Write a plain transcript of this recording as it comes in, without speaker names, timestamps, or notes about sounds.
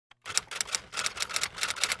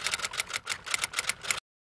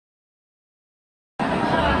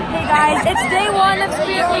fun of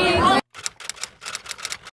Spirit Week.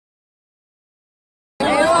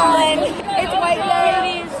 It's white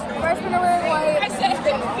day. Freshmen are wearing white.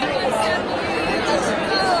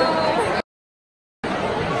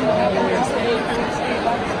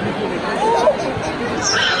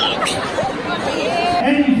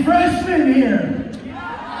 Any freshmen here?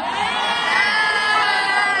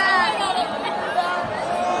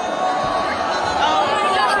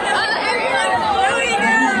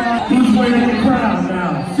 Who's waiting the crowd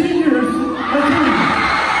now? Seniors,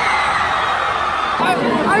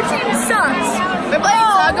 Our team sucks. We're playing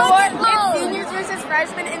tug of war. It's seniors versus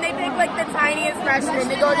freshmen, and they pick like the tiniest freshmen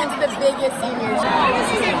to go against the biggest seniors.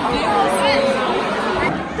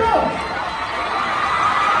 go!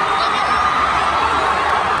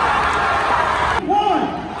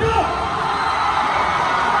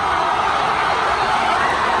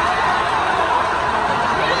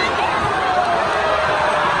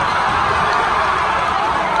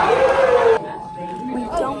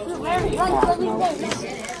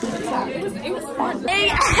 It was fun.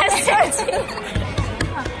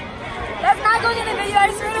 That's not going in the video.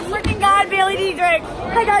 I swear to freaking God, Bailey Diedrich.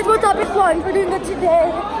 Hi guys, what's up? It's lunch. We're doing good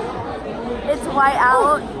today. It's white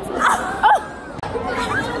out.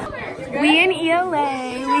 We in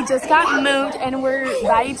ELA. We just got moved and we're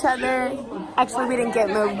by each other. Actually, we didn't get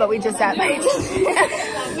moved, but we just sat by each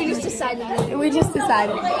other. We just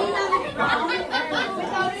decided.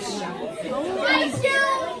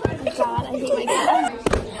 God, I hate my dad.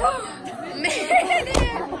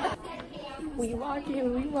 We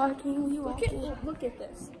walking. Look at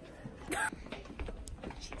this.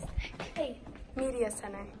 Hey, media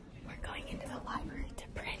center. We're going into the library to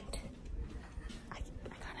print. I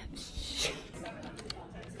gotta.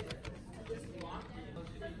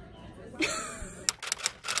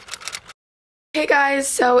 Hey guys,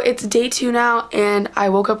 so it's day 2 now, and I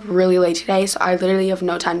woke up really late today, so I literally have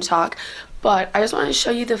no time to talk. But I just wanted to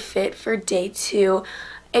show you the fit for day 2.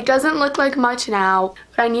 It doesn't look like much now,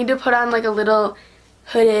 but I need to put on like a little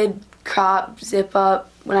hooded crop zip up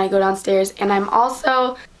when I go downstairs. And I'm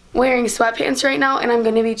also wearing sweatpants right now, and I'm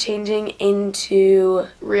going to be changing into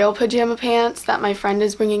real pajama pants that my friend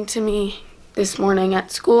is bringing to me this morning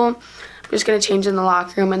at school. I'm just going to change in the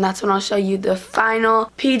locker room, and that's when I'll show you the final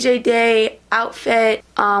PJ day outfit.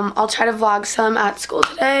 I'll try to vlog some at school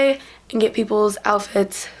today and get people's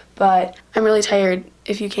outfits, but I'm really tired.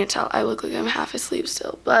 If you can't tell, I look like I'm half asleep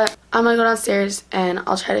still. But I'm gonna go downstairs and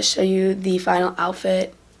I'll try to show you the final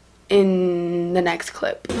outfit in the next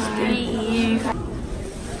clip.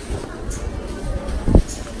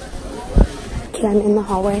 Okay, I'm in the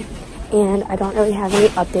hallway and I don't really have any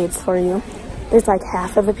updates for you. There's like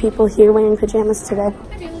half of the people here wearing pajamas today.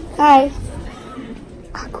 Hi.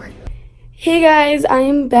 Awkward. Hey guys,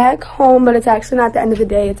 I'm back home, but it's actually not the end of the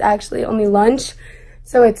day. It's actually only lunch.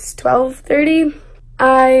 So it's 12:30.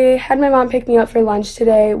 I had my mom pick me up for lunch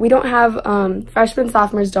today. We don't have, freshmen,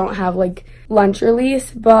 sophomores don't have like lunch release,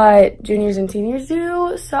 but juniors and seniors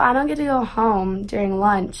do. So I don't get to go home during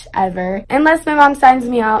lunch ever, unless my mom signs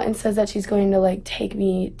me out and says that she's going to like take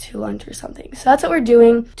me to lunch or something. So that's what we're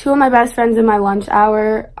doing. 2 of my best friends in my lunch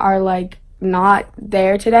hour are like not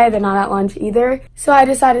there today. They're not at lunch either. So I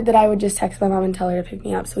decided that I would just text my mom and tell her to pick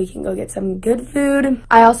me up so we can go get some good food.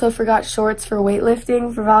 I also forgot shorts for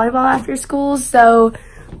weightlifting for volleyball after school, so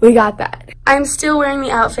we got that. I'm still wearing the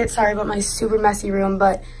outfit. Sorry about my super messy room,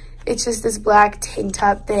 but it's just this black tank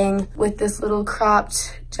top thing with this little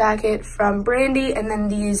cropped jacket from Brandy, and then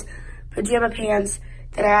these pajama pants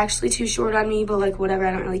that are actually too short on me, but like whatever, I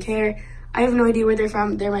don't really care. I have no idea where they're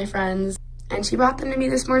from. They're my friends. And she brought them to me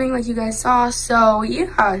this morning like you guys saw, so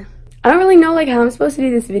yeah. I don't really know like how I'm supposed to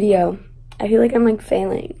do this video. I feel like I'm like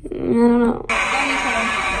failing. I don't know.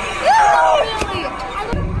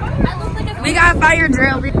 We got fire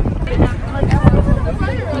drill.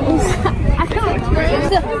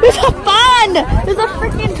 There's a pond! There's a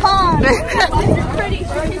freaking pond!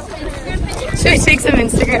 Should we take some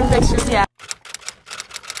Instagram pictures? Yeah.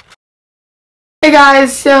 Hey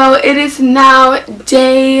guys, so it is now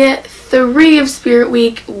day 3 of Spirit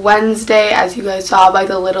Week, Wednesday, as you guys saw by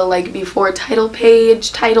the little like before title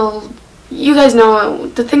page, you guys know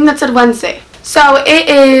the thing that said Wednesday. So it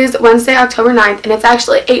is Wednesday, October 9th, and it's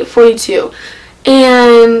actually 8:42.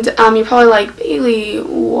 And you're probably like, Bailey,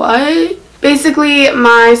 what? Basically,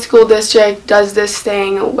 my school district does this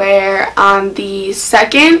thing where on the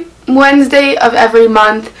second Wednesday of every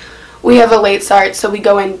month, we have a late start, so we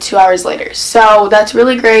go in 2 hours later. So that's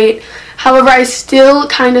really great. However, I still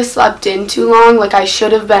kind of slept in too long. Like, I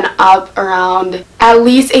should have been up around at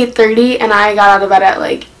least 8:30, and I got out of bed at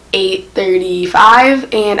like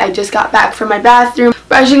 8:35 and I just got back from my bathroom,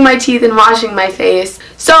 brushing my teeth and washing my face.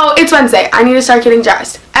 So it's Wednesday. I need to start getting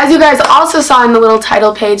dressed. As you guys also saw in the little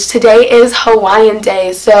title page, today is Hawaiian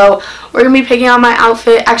Day. So we're going to be picking out my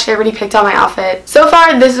outfit. Actually, I already picked out my outfit. So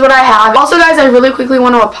far, this is what I have. Also, guys, I really quickly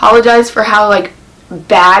want to apologize for how, like,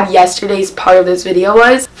 bad yesterday's part of this video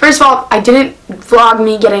was. First of all, I didn't vlog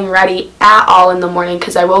me getting ready at all in the morning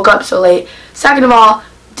because I woke up so late. Second of all,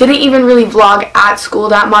 didn't even really vlog at school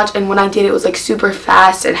that much, and when I did, it was like super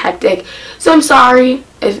fast and hectic. So I'm sorry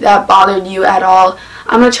if that bothered you at all.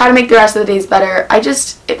 I'm going to try to make the rest of the days better.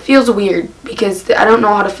 It feels weird because I don't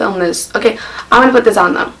know how to film this. Okay, I'm going to put this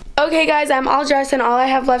on though. Okay guys, I'm all dressed and all I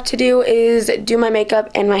have left to do is do my makeup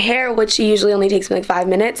and my hair, which usually only takes me like 5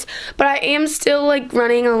 minutes. But I am still like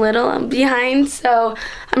running a little behind, so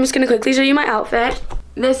I'm just going to quickly show you my outfit.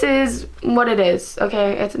 This is what it is,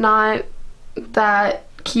 okay? It's not that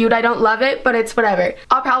cute. I don't love it, but it's whatever.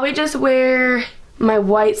 I'll probably just wear my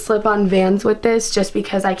white slip-on Vans with this just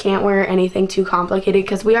because I can't wear anything too complicated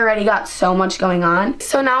because we already got so much going on.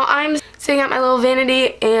 So now I'm sitting at my little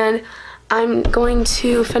vanity and I'm going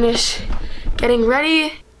to finish getting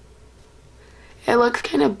ready. It looks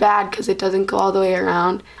kind of bad because it doesn't go all the way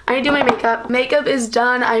around. I need to do my makeup. Makeup is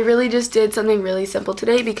done. I really just did something really simple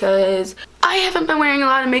today because I haven't been wearing a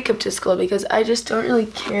lot of makeup to school because I just don't really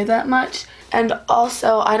care that much. And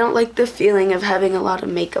also, I don't like the feeling of having a lot of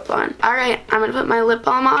makeup on. Alright, I'm going to put my lip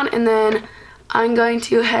balm on and then I'm going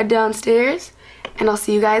to head downstairs and I'll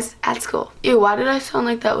see you guys at school. Ew, why did I sound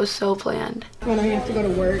like that was so planned? When I have to go to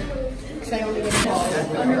work.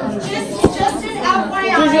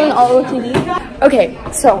 Okay,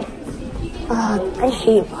 so I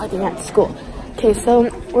hate vlogging at school. Okay, so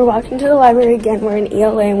we're walking to the library again. We're in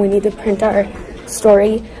ELA and we need to print our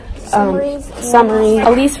story summary.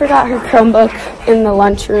 Elise forgot her Chromebook in the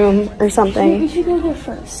lunchroom or something. We should go there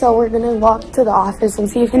first. So we're gonna walk to the office and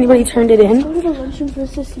see if anybody turned it in. Go to the lunchroom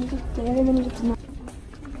first to see if it's there, and then we get to know.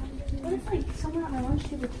 What if like someone at my lunch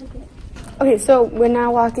table took it? Okay, so we're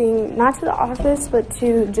now walking not to the office, but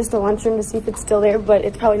to just the lunchroom to see if it's still there, but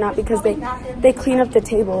it's probably not because they clean up the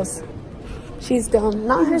tables. She's dumb.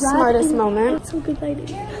 Not her smartest moment. That's so good lighting.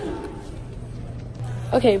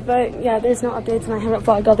 Okay, but yeah, there's no updates and I haven't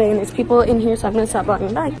vlogged all day and there's people in here, so I'm gonna stop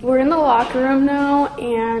vlogging. Bye. We're in the locker room now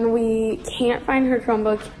and we can't find her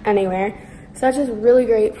Chromebook anywhere. So that's just really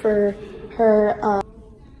great for her.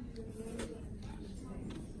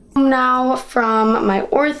 Now from my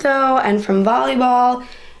ortho and from volleyball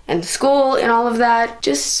and school and all of that,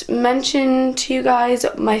 just mention to you guys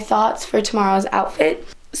my thoughts for tomorrow's outfit.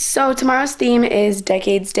 So tomorrow's theme is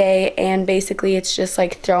Decades Day and basically it's just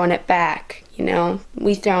like throwing it back, you know,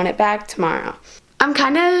 we throwing it back tomorrow. I'm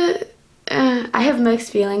kind of, I have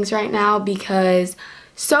mixed feelings right now because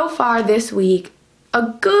so far this week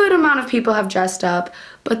a good amount of people have dressed up,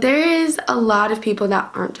 but there is a lot of people that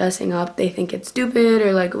aren't dressing up. They think it's stupid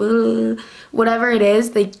or like whatever it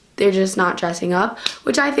is, they're just not dressing up,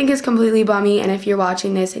 which I think is completely bummy. And if you're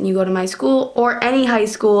watching this and you go to my school or any high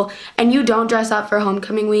school and you don't dress up for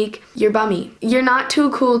homecoming week, you're bummy. You're not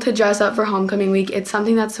too cool to dress up for homecoming week. It's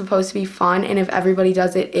something that's supposed to be fun, and if everybody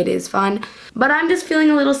does it, it is fun. But I'm just feeling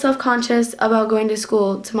a little self-conscious about going to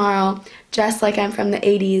school tomorrow dressed like I'm from the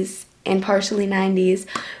 80s and partially 90s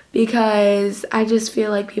because I just feel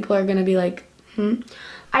like people are gonna be like,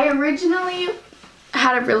 I originally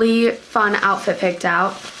had a really fun outfit picked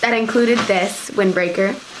out that included this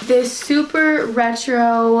windbreaker, this super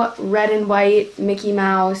retro red and white Mickey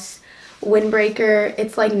Mouse windbreaker.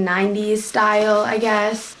 It's like 90s style, I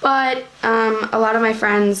guess, but a lot of my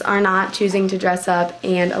friends are not choosing to dress up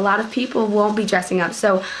and a lot of people won't be dressing up,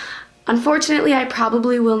 so unfortunately I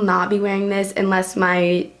probably will not be wearing this unless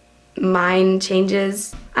my mind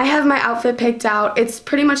changes. I have my outfit picked out. It's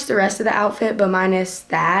pretty much the rest of the outfit, but minus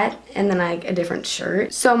that and then like a different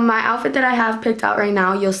shirt. So my outfit that I have picked out right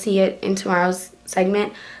now, you'll see it in tomorrow's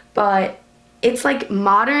segment, but it's like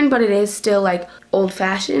modern, but it is still like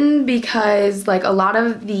old-fashioned because like a lot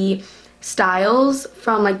of the styles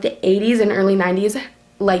from like the 80s and early 90s,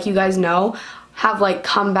 like you guys know, have like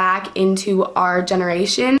come back into our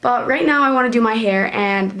generation. But right now I want to do my hair,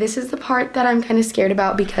 and this is the part that I'm kind of scared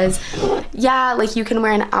about because yeah, like you can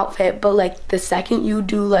wear an outfit, but like the second you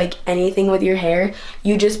do like anything with your hair,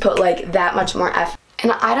 you just put like that much more effort,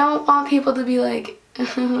 and I don't want people to be like,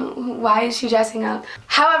 why is she dressing up?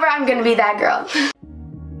 However, I'm gonna be that girl.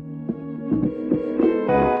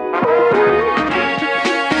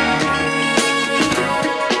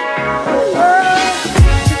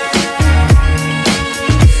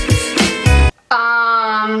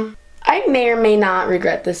 I may or may not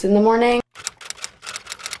regret this in the morning.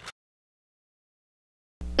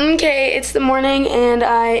 Okay, it's the morning and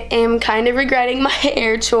I am kind of regretting my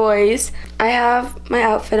hair choice. I have my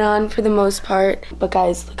outfit on for the most part, but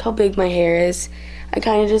guys, look how big my hair is. I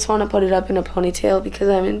kind of just want to put it up in a ponytail because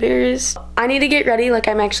I'm embarrassed. I need to get ready. Like,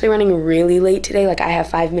 I'm actually running really late today. Like, I have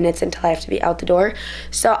 5 minutes until I have to be out the door.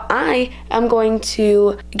 So I am going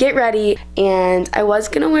to get ready, and I was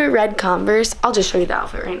gonna wear red Converse. I'll just show you the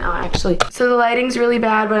outfit right now, actually. So the lighting's really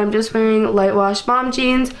bad, but I'm just wearing light wash mom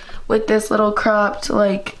jeans with this little cropped,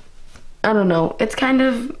 like, I don't know. It's kind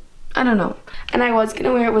of, I don't know. And I was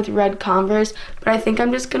gonna wear it with red Converse, but I think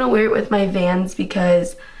I'm just gonna wear it with my Vans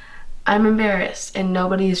because I'm embarrassed and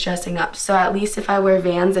nobody is dressing up. So at least if I wear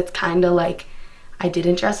Vans, it's kind of like I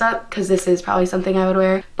didn't dress up, because this is probably something I would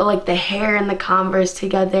wear. But like the hair and the Converse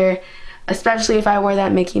together, especially if I wore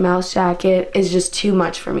that Mickey Mouse jacket, is just too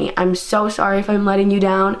much for me. I'm so sorry if I'm letting you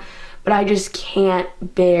down, but I just can't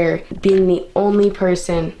bear being the only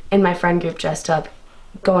person in my friend group dressed up,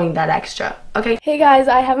 going that extra. Okay. Hey guys,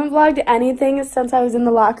 I haven't vlogged anything since I was in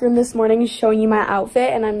the locker room this morning showing you my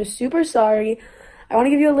outfit, and I'm super sorry. I want to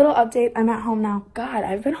give you a little update. I'm at home now. God,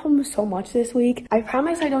 I've been home so much this week. I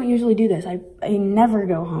promise I don't usually do this. I never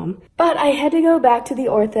go home. But I had to go back to the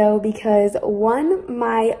ortho because one,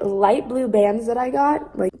 my light blue bands that I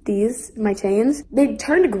got, like these, my chains, they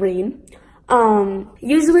turned green.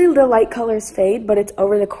 Usually the light colors fade, but it's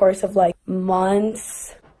over the course of like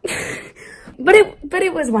months. But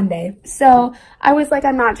it was one day. So I was like,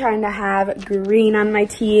 I'm not trying to have green on my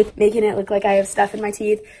teeth, making it look like I have stuff in my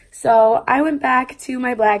teeth. So I went back to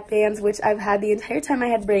my black bands, which I've had the entire time I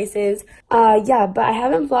had braces. Yeah, but I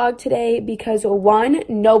haven't vlogged today because one,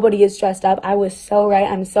 nobody is dressed up. I was so right.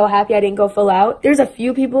 I'm so happy I didn't go full out. There's a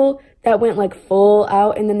few people that went like full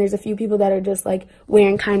out, and then there's a few people that are just like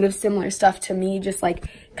wearing kind of similar stuff to me, just like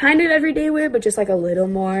kind of everyday wear, but just like a little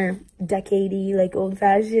more decade-y, like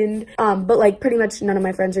old-fashioned. But like pretty much none of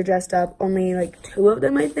my friends are dressed up, only like 2 of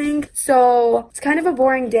them I think. So it's kind of a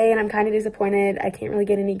boring day and I'm kind of disappointed. I can't really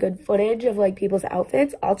get any good footage of like people's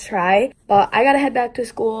outfits. I'll try, but I gotta head back to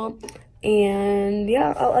school. And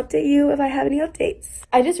yeah, I'll update you if I have any updates.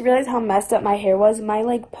 I just realized how messed up my hair was. My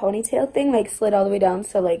like ponytail thing like slid all the way down,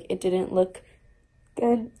 so like it didn't look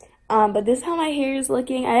good. But this is how my hair is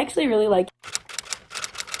looking. I actually really like it.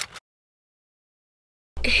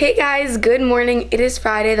 Hey guys, good morning. It is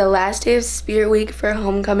Friday, the last day of Spirit Week for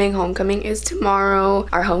homecoming. Homecoming is tomorrow.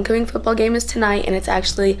 Our homecoming football game is tonight, and it's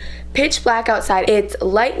actually pitch black outside. It's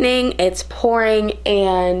lightning, it's pouring,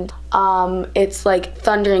 and it's like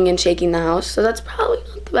thundering and shaking the house, so that's probably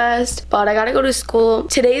not the best, but I gotta go to school.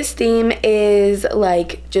 Today's theme is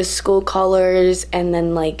like just school colors, and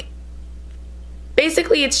then like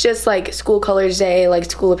basically it's just like school colors day, like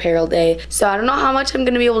school apparel day. So I don't know how much I'm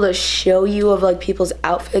gonna be able to show you of like people's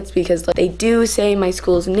outfits because like, they do say my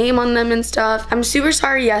school's name on them and stuff. I'm super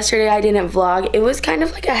sorry yesterday I didn't vlog. It was kind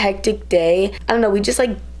of like a hectic day. I don't know, we just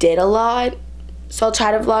like did a lot. So I'll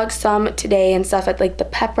try to vlog some today and stuff at like the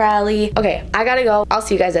pep rally. Okay, I gotta go. I'll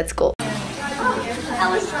see you guys at school.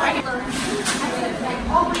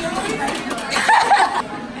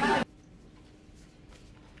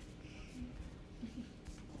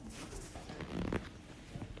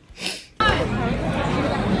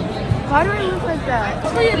 Why do I look like that?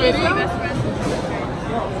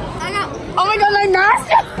 Oh my god, my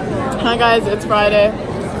mask! Hi guys, it's Friday.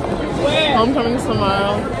 Homecoming's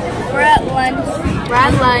tomorrow. We're at lunch. We're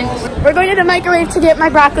at lunch. We're going to the microwave to get my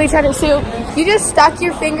broccoli cheddar soup. You just stuck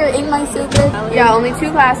your finger in my soup. Yeah, only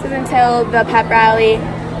 2 classes until the pep rally.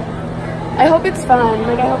 I hope it's fun.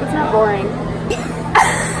 Like, I hope it's not boring.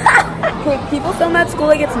 People film at school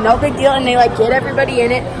like it's no big deal and they like get everybody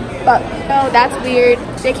in it. But no, that's weird.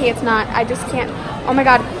 JK, it's not. I just can't. Oh my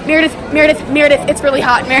god. Meredith, it's really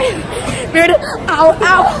hot. Meredith, ow,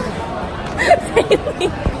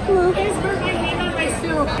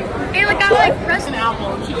 Hey, look, I like pressed An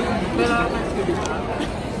apple. She can put it out of my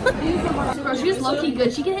soup. Bro, she's low-key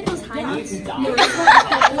good. She can hit those high notes. We're at the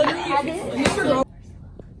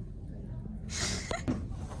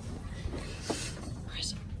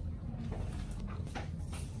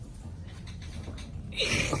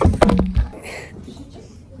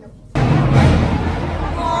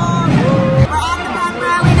pep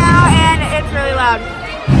rally now and it's really loud.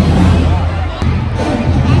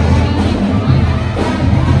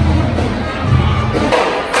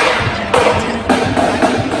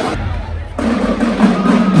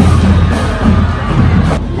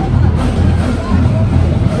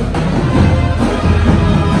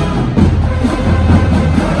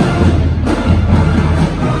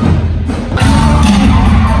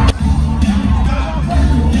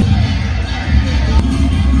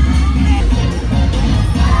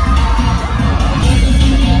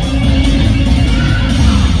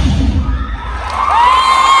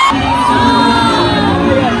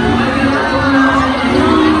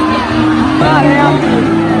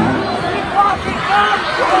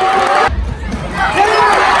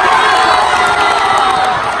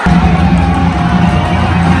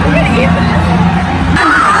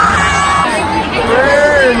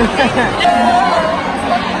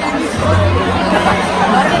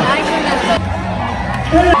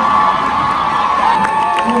 They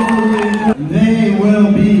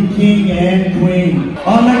will be king and queen.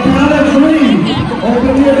 On the count of three,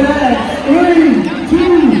 open your bags. 3,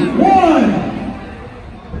 2, 1.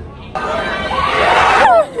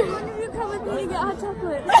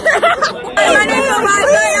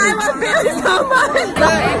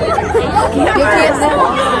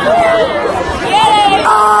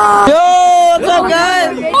 Yo, what's up,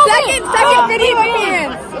 guys? Second video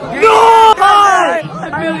fans. No!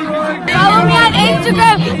 Follow me on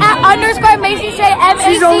Instagram at @_MacyShay MACEYSHEA.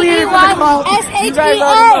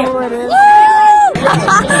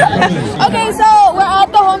 Okay, so we're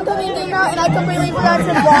at the homecoming game now, and I completely forgot to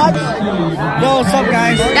vlog. Yo, what's up,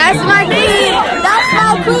 guys? That's my queen. That's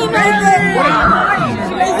my queen right there.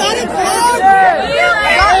 Is that a vlog?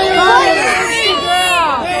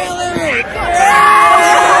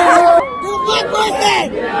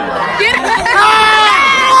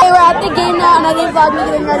 We're at the game now, and I didn't vlog me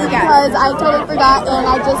getting ready because I totally forgot, and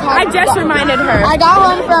I just reminded her. I got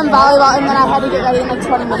home from volleyball, and then I had to get ready in like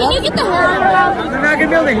 20 minutes. Can you get the hair out? They're not gonna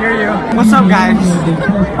be able to hear you. What's up, guys?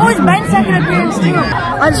 Oh, it's Ben's second appearance too.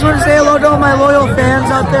 I just want to say hello to all my loyal fans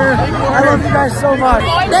out there. I love you guys so much.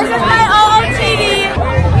 This is my OOTD.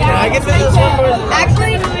 I guess this one more.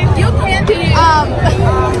 Actually, you can be.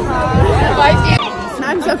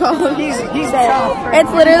 I'm so cold. He's there.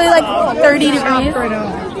 It's literally like 30 degrees. Right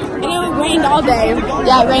now. And it rained all day.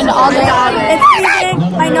 Yeah, it rained all day. It's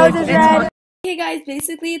freezing. My nose is red. Hey guys,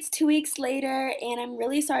 basically it's 2 weeks later, and I'm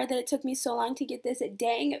really sorry that it took me so long to get this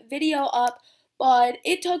dang video up, but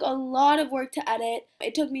it took a lot of work to edit.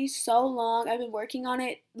 It took me so long. I've been working on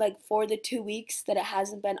it like for the 2 weeks that it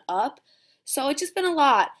hasn't been up, so it's just been a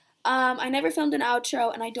lot. I never filmed an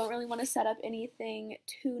outro, and I don't really want to set up anything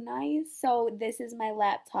too nice, so this is my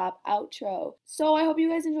laptop outro. So I hope you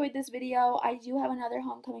guys enjoyed this video. I do have another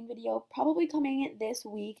homecoming video probably coming this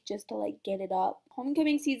week just to like get it up.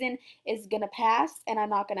 Homecoming season is gonna pass, and I'm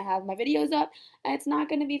not gonna have my videos up, and it's not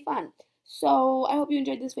gonna be fun. So I hope you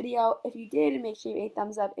enjoyed this video. If you did, make sure you hit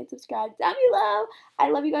thumbs up and subscribe down below.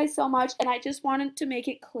 I love you guys so much, and I just wanted to make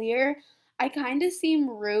it clear, I kind of seem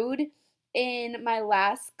rude in my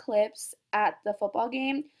last clips at the football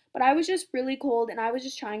game, but I was just really cold, and I was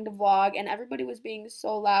just trying to vlog, and everybody was being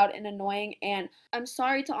so loud and annoying, and I'm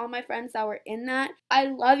sorry to all my friends that were in that. I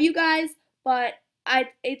love you guys, but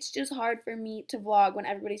it's just hard for me to vlog when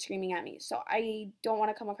everybody's screaming at me, so I don't want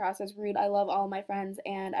to come across as rude. I love all my friends,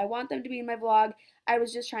 and I want them to be in my vlog. I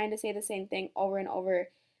was just trying to say the same thing over and over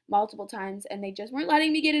multiple times, and they just weren't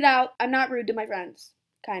letting me get it out. I'm not rude to my friends,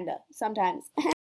 kinda, sometimes.